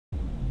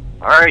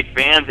Alright,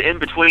 fans, in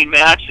between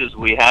matches,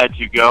 we had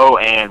to go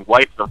and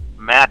wipe the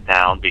mat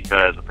down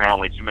because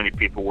apparently too many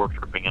people were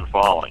tripping and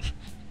falling.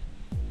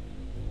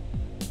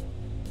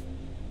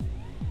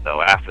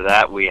 So after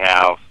that, we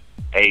have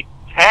a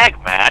tag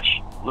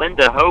match.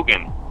 Linda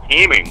Hogan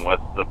teaming with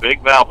the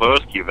big Val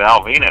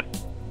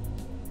Venis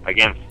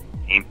against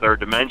Team Third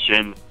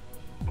Dimension,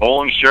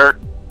 bowling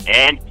shirt,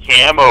 and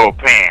camo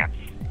pants.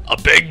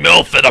 A big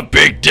MILF and a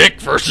big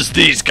dick versus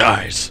these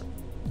guys.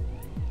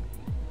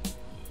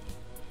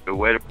 Good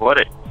way to put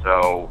it.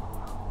 So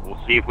we'll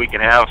see if we can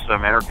have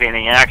some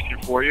entertaining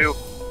action for you,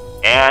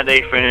 and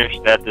a finish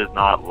that does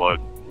not look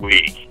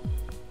weak.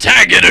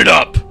 Tagging it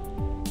up.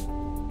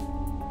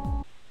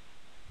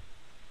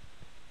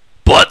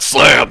 Butt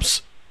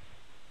slams.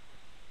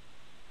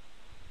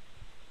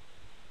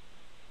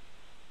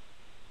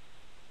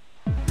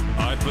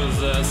 I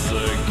possess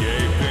a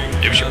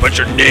gaping. You should put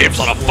your names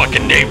on a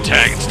fucking name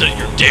tag instead of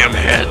your damn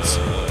heads. A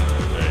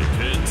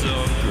pit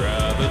of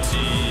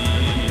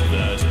gravity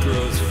that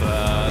grows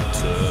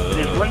fatter.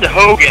 It is Linda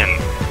Hogan,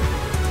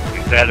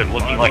 instead of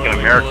looking like an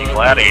American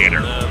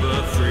gladiator.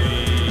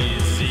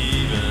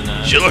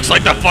 She looks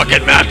like the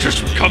fucking mattress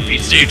from Comfy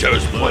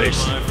Zito's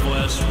place.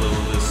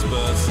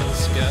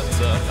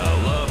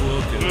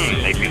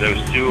 Maybe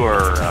those two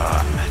are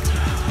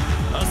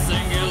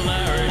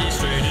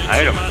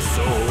items.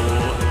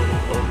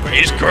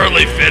 He's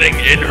currently fitting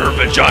in her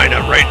vagina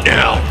right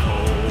now.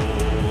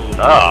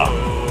 Oh.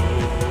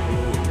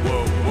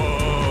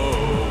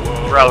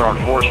 Rather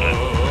unfortunate.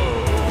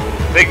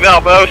 Big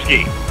Val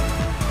Venis.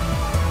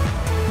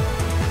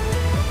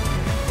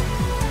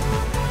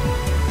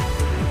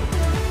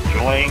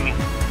 Enjoying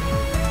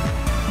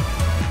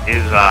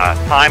his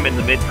time in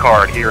the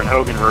mid-card here in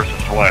Hogan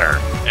versus Flair.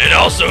 And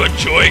also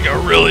enjoying a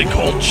really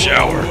cold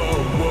shower.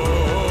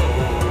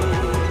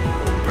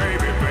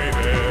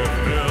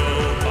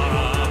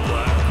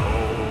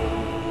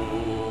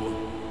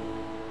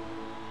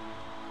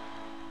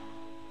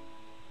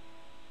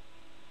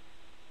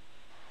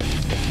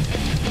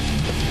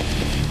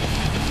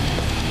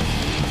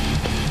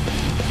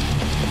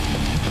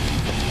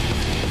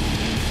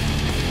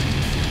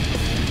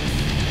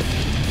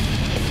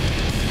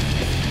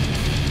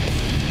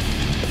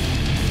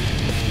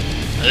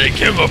 I think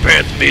Camo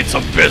Pants means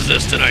some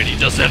business tonight. He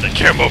doesn't have the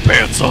camo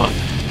pants on.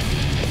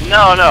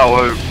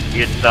 No,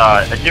 it's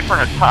a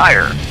different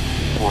attire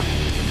for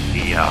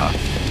the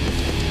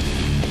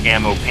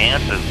camo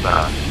pants.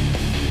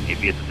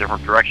 Maybe it's a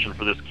different direction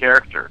for this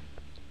character.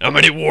 How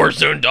many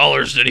Warzone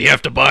dollars did he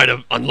have to buy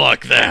to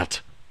unlock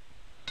that?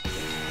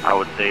 I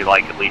would say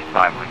like at least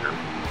 500.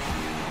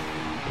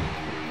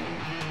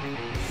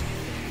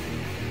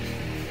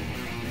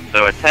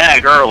 So a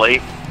tag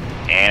early,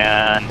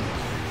 and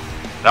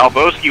Val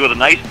Venis with a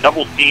nice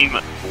double team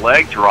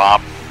leg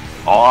drop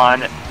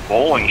on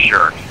bowling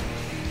shirt.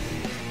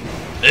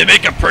 They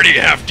make a pretty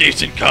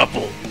half-decent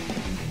couple.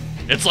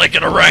 It's like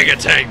an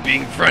orangutan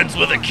being friends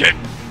with a kitten.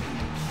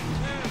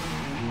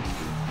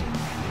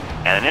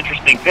 And an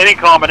interesting pinning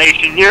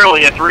combination,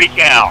 nearly a 3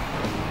 count.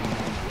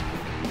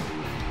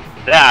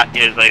 That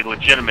is a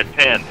legitimate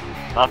pin,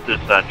 not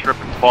this trip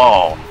and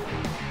fall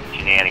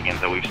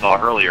shenanigans that we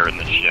saw earlier in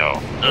the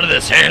show. None of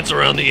this hands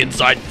around the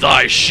inside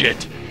thigh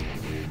shit.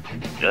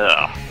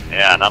 Ugh.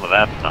 Yeah, none of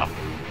that stuff.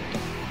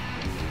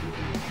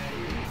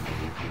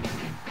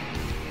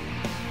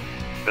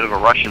 Bit of a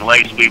Russian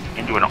leg sweep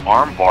into an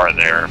arm bar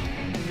there.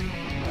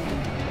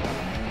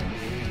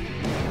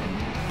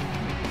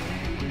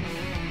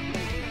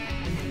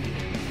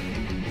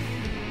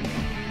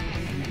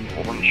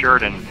 Golden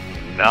shirt and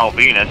Val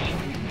Venis.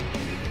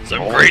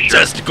 Some great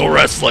testicle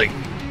wrestling.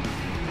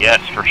 Yes,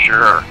 for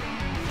sure.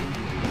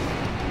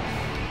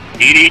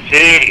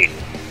 DDT.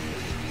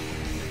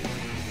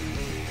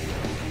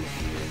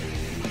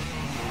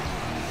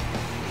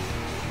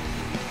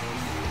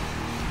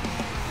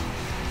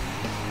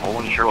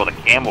 Golden shirt with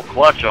a camel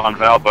clutch on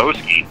Val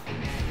Venis.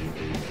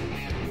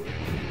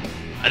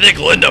 I think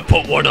Linda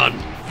put one on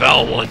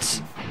Val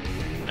once,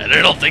 and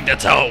I don't think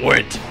that's how it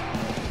went.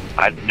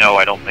 No,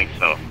 I don't think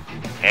so.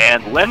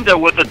 And Linda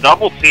with a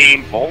double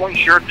team, bowling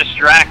shirt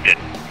distracted.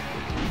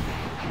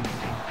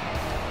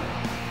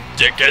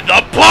 Dick in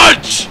the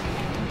punch!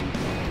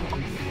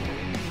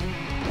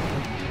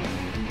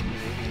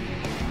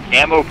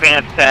 Camo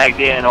pants tagged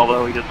in,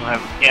 although he doesn't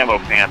have the camo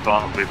pants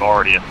on, as we've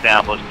already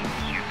established,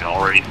 as you can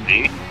already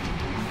see.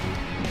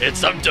 It's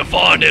some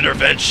divine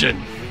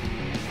intervention.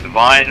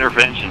 Divine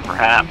intervention,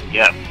 perhaps,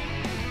 yes.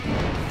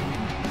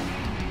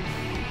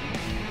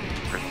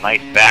 There's a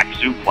nice back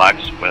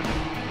suplex with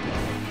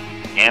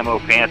camo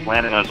pants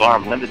landing on his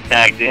arm. Linda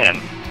tagged in.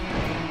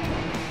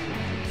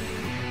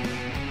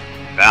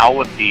 Val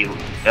with the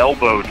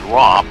elbow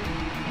drop.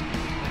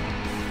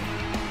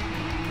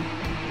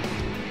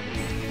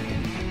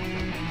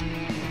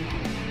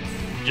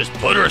 Just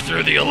put her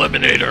through the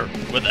eliminator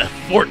with a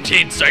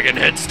 14-second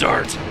head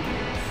start.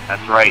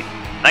 That's right.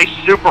 Nice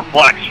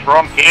superplex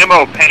from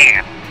Camo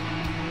Pants.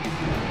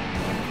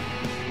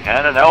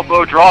 And an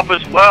elbow drop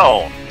as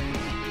well.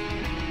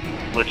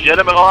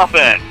 Legitimate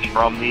offense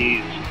from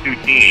these two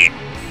teams.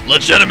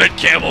 Legitimate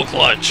camel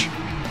clutch.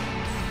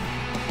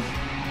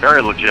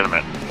 Very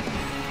legitimate.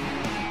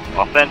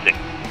 Authentic.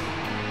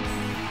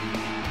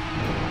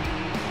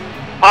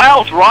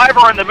 Pile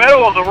driver in the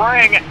middle of the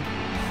ring.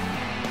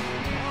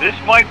 This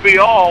might be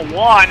all.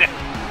 1,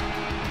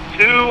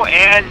 2,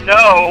 and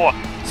no.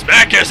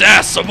 Smack his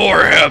ass some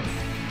more, Heb.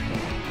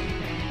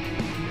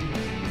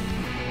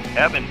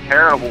 Heb in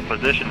terrible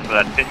position for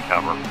that pin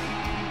cover.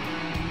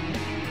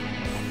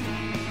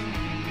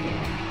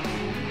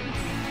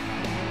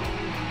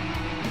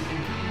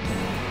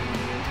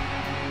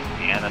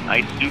 And a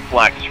nice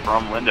suplex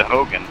from Linda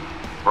Hogan.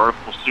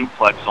 Vertical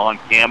suplex on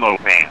Camo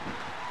Pants.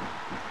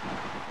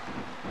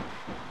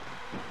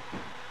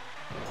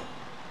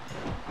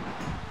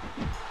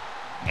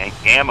 And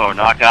Camo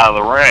knocked out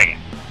of the ring.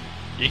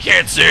 You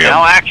can't see him.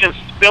 Now action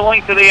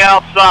spilling to the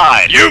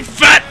outside. You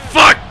fat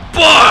fuck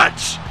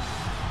bunch!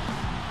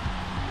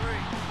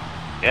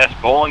 Yes,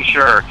 bowling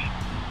shirt.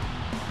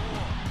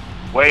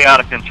 Way out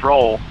of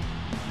control.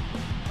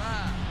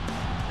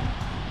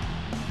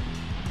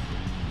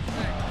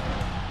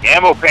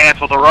 Camo Pants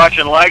with a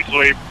Russian leg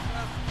sweep.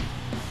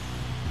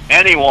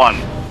 Anyone,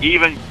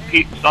 even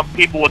some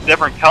people with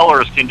different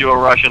colors, can do a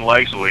Russian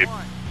leg sweep.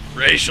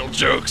 Racial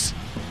jokes.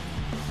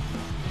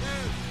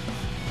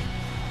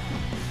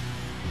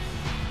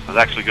 I was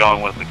actually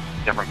going with a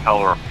different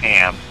color of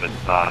pants,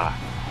 but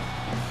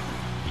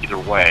either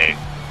way.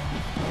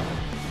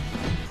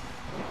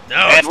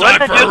 Now And it's time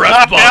Linda for just a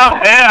ref knocked down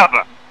bump.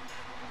 Heb.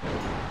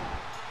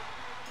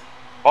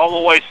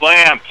 All the way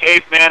slam.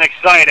 Caveman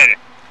excited.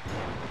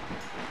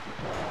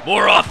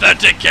 More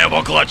authentic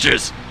camel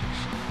clutches.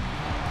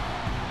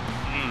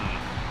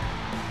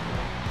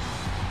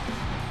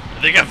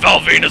 I think if Val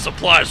Venis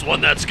applies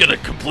one, that's gonna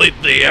complete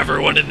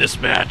everyone in this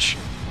match.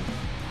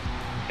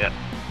 Yep.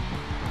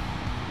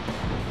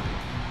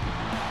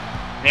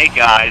 Snake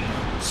Eyes.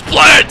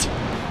 Split!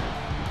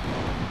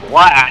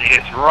 Flat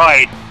is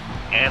right.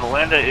 And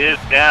Linda is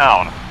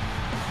down.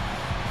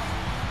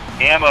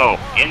 Camo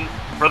in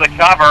for the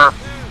cover.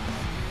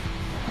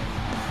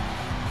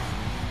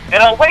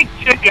 And a late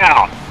kick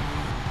out.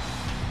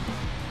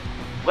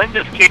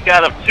 Linda's kicked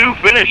out of 2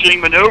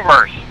 finishing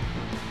maneuvers.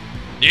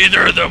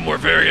 Neither of them were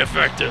very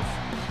effective.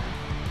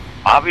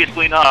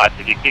 Obviously not,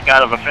 if you kick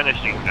out of a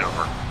finishing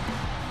maneuver.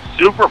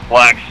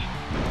 Superplex.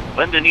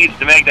 Linda needs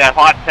to make that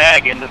hot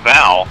tag into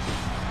Val.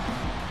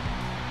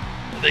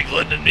 I think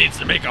Linda needs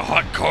to make a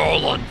hot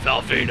call on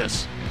Val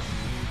Venis.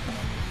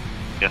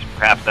 Yes,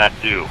 perhaps that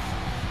too.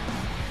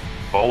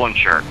 Bowling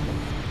shirt.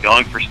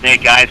 Going for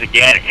Snake Eyes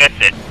again. Hits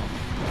it.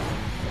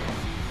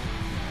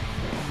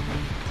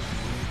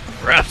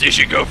 Perhaps he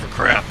should go for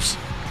craps.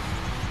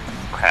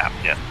 Perhaps,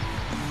 yes.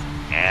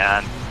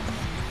 And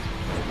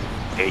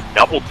a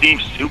double team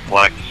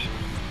suplex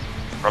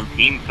from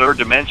Team Third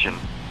Dimension.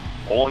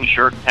 Bowling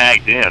shirt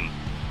tagged in.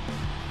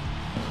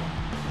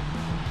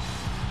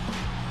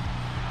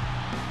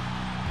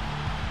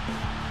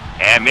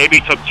 And maybe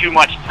took too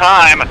much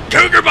time.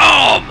 Cougar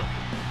bomb!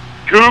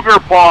 Cougar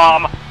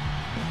bomb.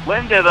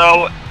 Linda,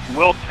 though,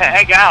 will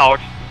tag out.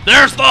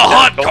 There's the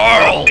hot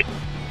Carl!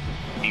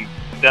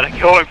 Instead of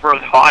going for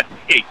the hot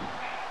take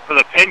for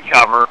the pin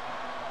cover,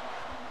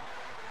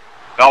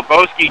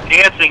 Valboski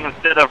dancing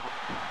instead of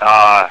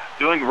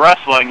doing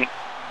wrestling.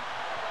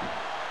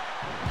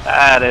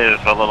 That is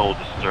a little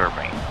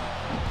disturbing.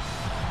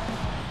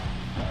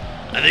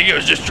 I think he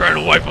was just trying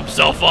to wipe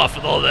himself off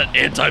with all that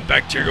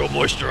antibacterial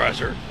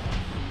moisturizer.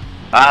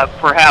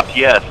 Perhaps,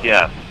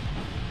 yes.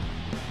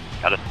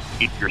 Gotta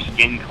keep your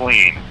skin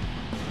clean.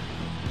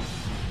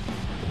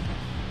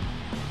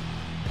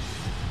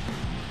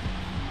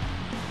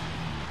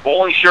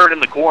 Bowling shirt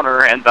in the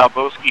corner, and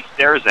Valboski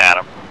stares at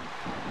him.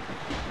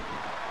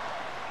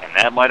 And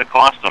that might have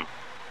cost him.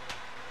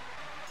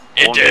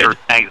 It Bowling did. shirt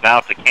tags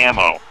out to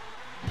Camo.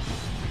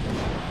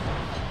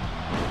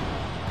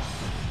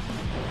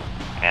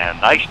 And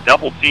nice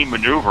double team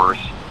maneuvers.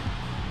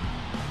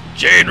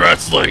 Chain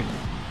wrestling.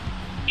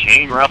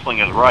 Chain wrestling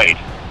is right.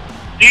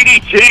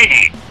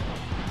 DDT!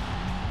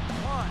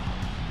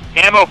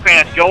 Camo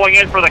Pants going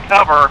in for the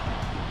cover,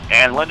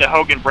 and Linda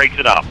Hogan breaks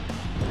it up.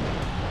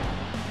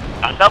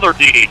 Another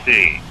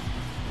DDT.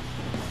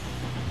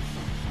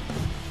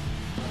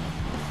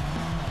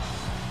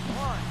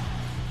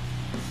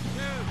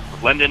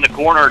 Linda in the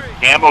corner,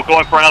 Camo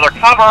going for another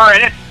cover,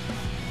 and it's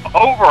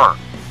over.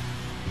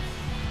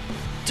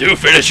 2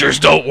 finishers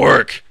don't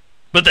work,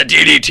 but the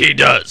DDT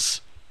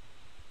does.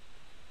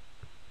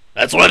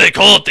 That's why they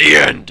call it the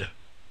end.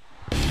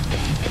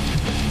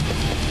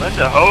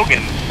 Linda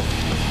Hogan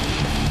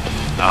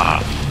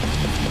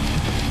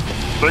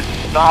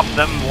couldn't stop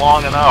them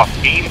long enough.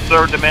 Team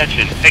Third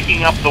Dimension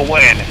picking up the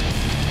win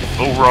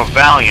over a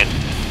valiant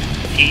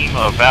team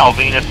of Val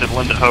Venis and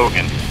Linda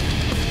Hogan.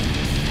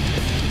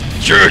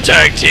 True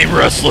tag team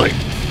wrestling.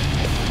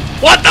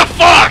 What the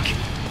fuck?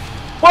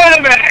 Wait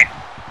a minute!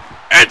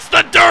 It's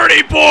the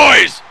Dirty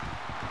Boys!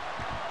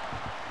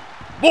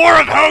 More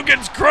of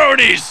Hogan's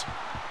cronies!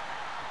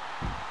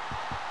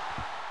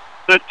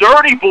 The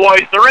Dirty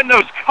Boys, they're in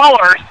those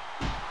colors.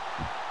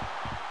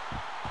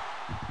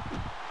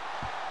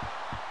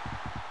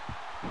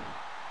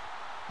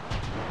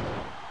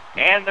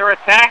 And they're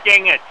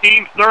attacking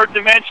Team Third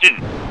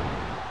Dimension.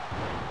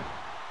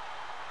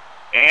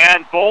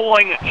 And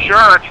Bowling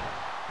Shirt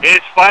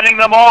is fighting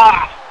them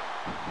off.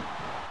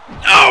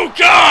 Oh,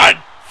 God!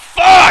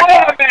 Fuck! Wait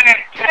a minute!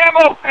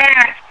 Camo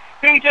Pants!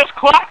 He just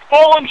clocked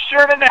Bowling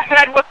Shirt in the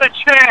head with the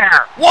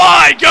chair!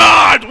 Why,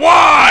 God?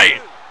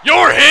 Why?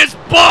 You're his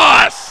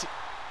boss!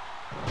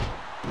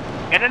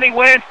 And then he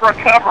went in for a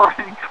cover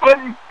and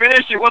couldn't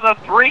finish it with a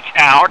 3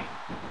 count.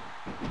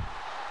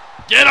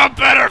 Get a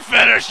better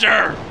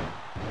finisher!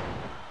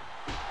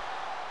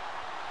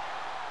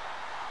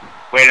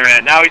 Wait a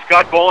minute, now he's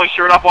got Bowling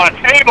Shirt up on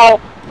a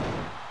table.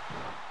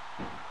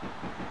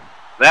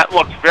 That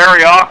looks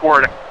very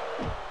awkward.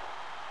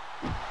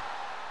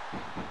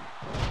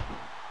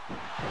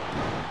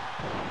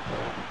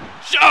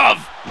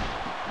 Shove!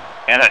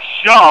 And a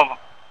shove.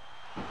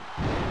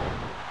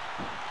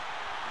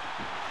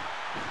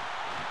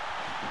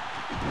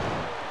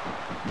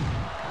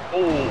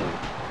 Ooh,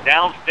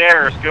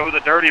 downstairs go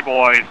the Dirty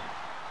Boys.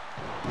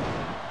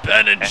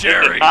 Ben and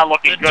Jerry, This is not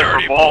looking the good for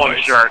Dirty Bowling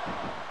Boys. Shirt.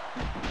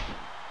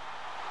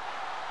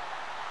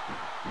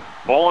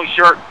 Bowling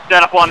Shirt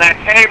set up on that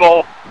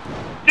table.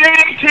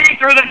 DDT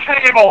through the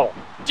table.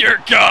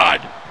 Dear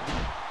God!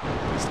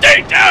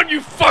 Stay down,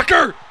 you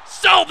fucker!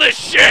 Sell this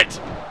shit!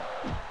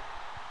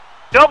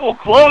 Double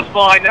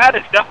clothesline. That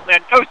is definitely a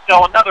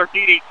no-sell. Another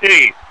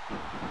DDT.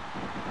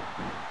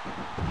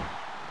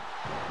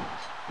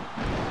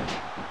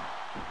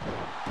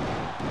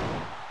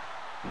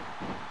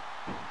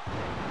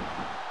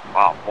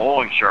 Wow,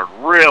 Bowling Shirt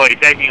really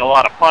taking a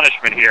lot of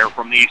punishment here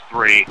from these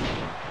three.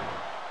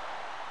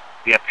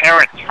 The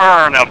apparent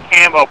turn of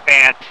Camo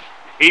Pants.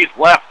 He's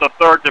left the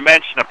Third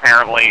Dimension,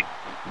 apparently.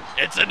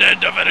 It's an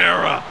end of an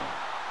era.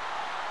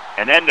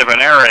 An end of an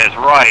era is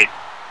right.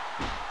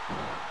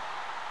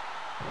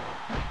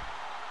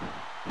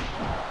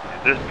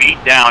 As this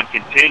beatdown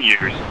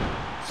continues.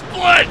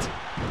 Split!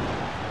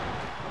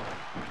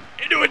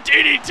 Into a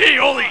DDT,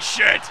 holy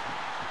shit!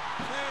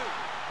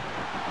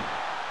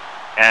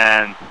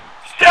 And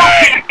still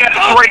can't get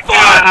a great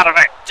down out of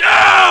it.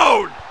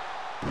 Down!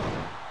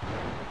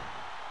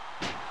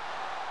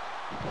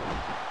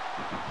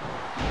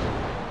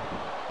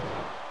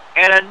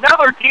 And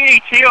another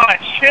DDT on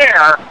a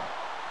chair.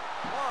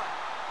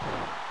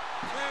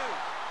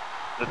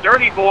 The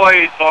Dirty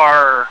Boys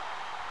are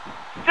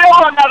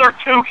still another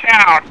 2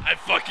 count. I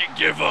fucking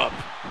give up.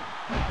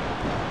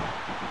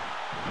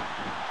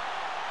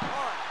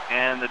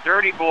 And the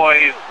Dirty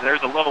Boys,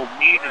 there's a little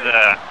knee to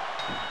the...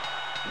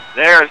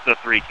 There's the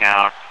 3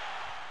 count.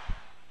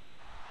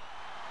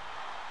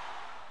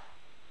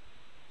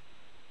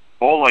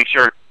 Bowling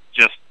Shirt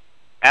just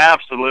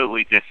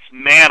absolutely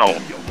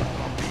dismantled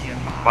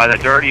by the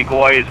Dirty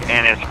Boys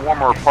and his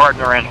former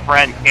partner and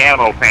friend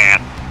Camo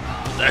Pants.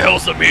 What the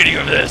hell's the meaning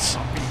of this?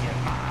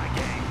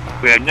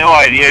 We have no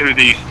idea who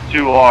these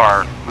two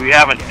are. We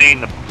haven't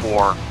seen them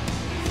before.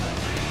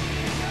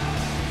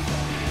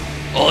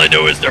 All I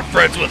know is they're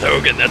friends with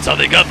Hogan. That's how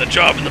they got the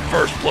job in the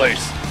first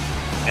place.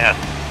 Yes.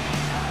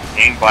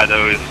 Named by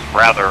those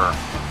rather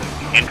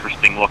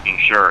interesting looking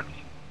shirts.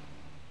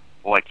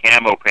 Boy,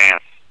 Camo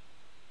Pants.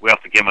 We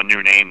have to give him a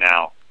new name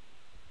now.